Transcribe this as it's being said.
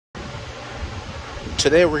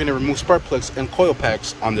Today we're going to remove spark plugs and coil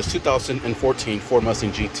packs on this 2014 Ford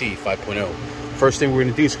Mustang GT 5.0. First thing we're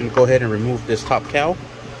going to do is going to go ahead and remove this top cowl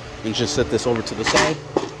and just set this over to the side.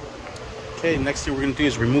 Okay, next thing we're going to do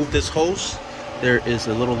is remove this hose. There is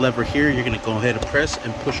a little lever here. You're going to go ahead and press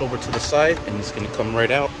and push over to the side, and it's going to come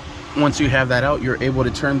right out. Once you have that out, you're able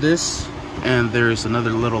to turn this, and there's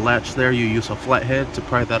another little latch there. You use a flathead to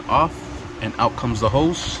pry that off, and out comes the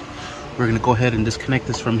hose. We're going to go ahead and disconnect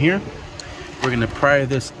this from here. We're going to pry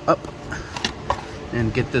this up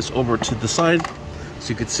and get this over to the side. So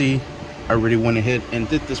you can see I already went ahead and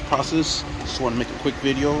did this process. Just want to make a quick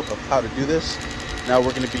video of how to do this. Now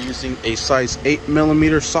we're going to be using a size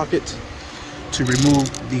 8mm socket to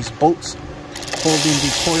remove these bolts holding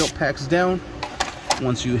the coil packs down.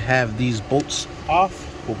 Once you have these bolts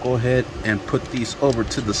off, we'll go ahead and put these over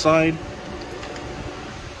to the side.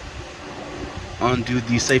 Undo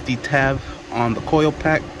the safety tab on the coil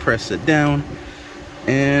pack, press it down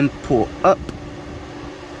and pull up.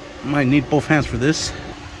 Might need both hands for this.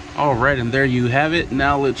 All right, and there you have it.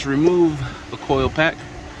 Now let's remove the coil pack.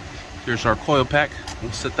 Here's our coil pack.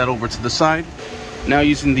 We'll set that over to the side. Now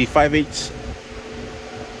using the 5/8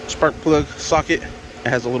 spark plug socket, it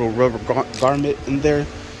has a little rubber garment in there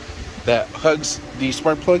that hugs the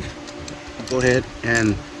spark plug. Go ahead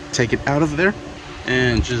and take it out of there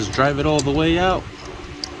and just drive it all the way out.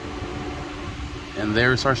 And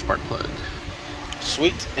there's our spark plug.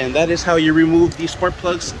 Sweet. And that is how you remove the spark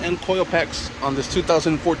plugs and coil packs on this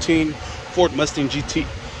 2014 Ford Mustang GT.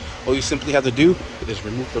 All you simply have to do is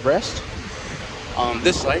remove the rest. On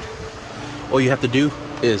this side, all you have to do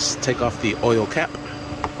is take off the oil cap,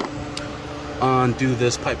 undo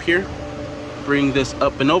this pipe here, bring this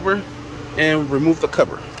up and over, and remove the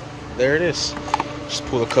cover. There it is. Just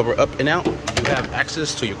pull the cover up and out. You have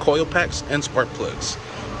access to your coil packs and spark plugs.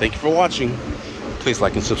 Thank you for watching. Please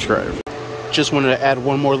like and subscribe. Just wanted to add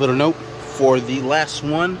one more little note. For the last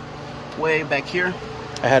one, way back here,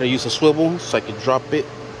 I had to use a swivel so I could drop it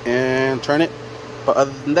and turn it. But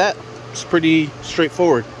other than that, it's pretty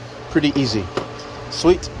straightforward, pretty easy.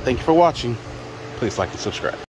 Sweet. Thank you for watching. Please like and subscribe.